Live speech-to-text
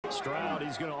Stroud,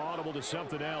 he's going to audible to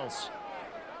something else.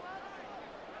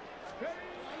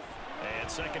 And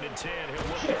 2nd and 10, he'll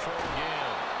look to throw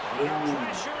again. Under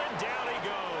pressure, and down he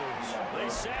goes. They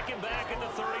sack him back at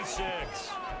the 36.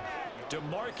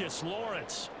 DeMarcus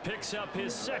Lawrence picks up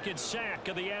his 2nd sack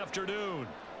of the afternoon.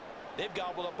 They've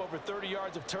gobbled up over 30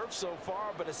 yards of turf so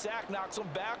far, but a sack knocks them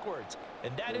backwards.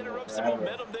 And that interrupts the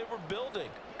momentum they were building.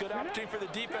 Good opportunity for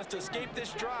the defense to escape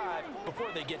this drive before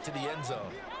they get to the end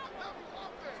zone.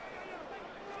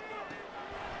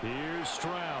 Here's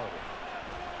Stroud.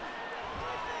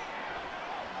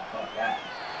 And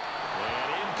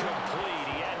incomplete.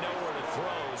 He had nowhere to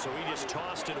throw, so he just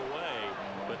tossed it away.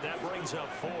 But that brings up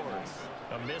 4th.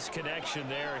 A misconnection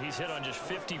there. He's hit on just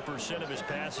 50% of his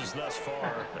passes thus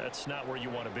far. That's not where you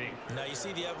want to be. Now you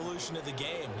see the evolution of the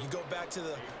game. You go back to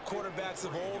the quarterbacks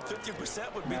of old,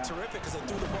 50% would be terrific because they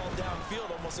threw the ball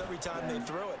downfield almost every time they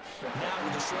threw it. Now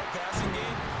with the short passing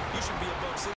game, you should be above 60.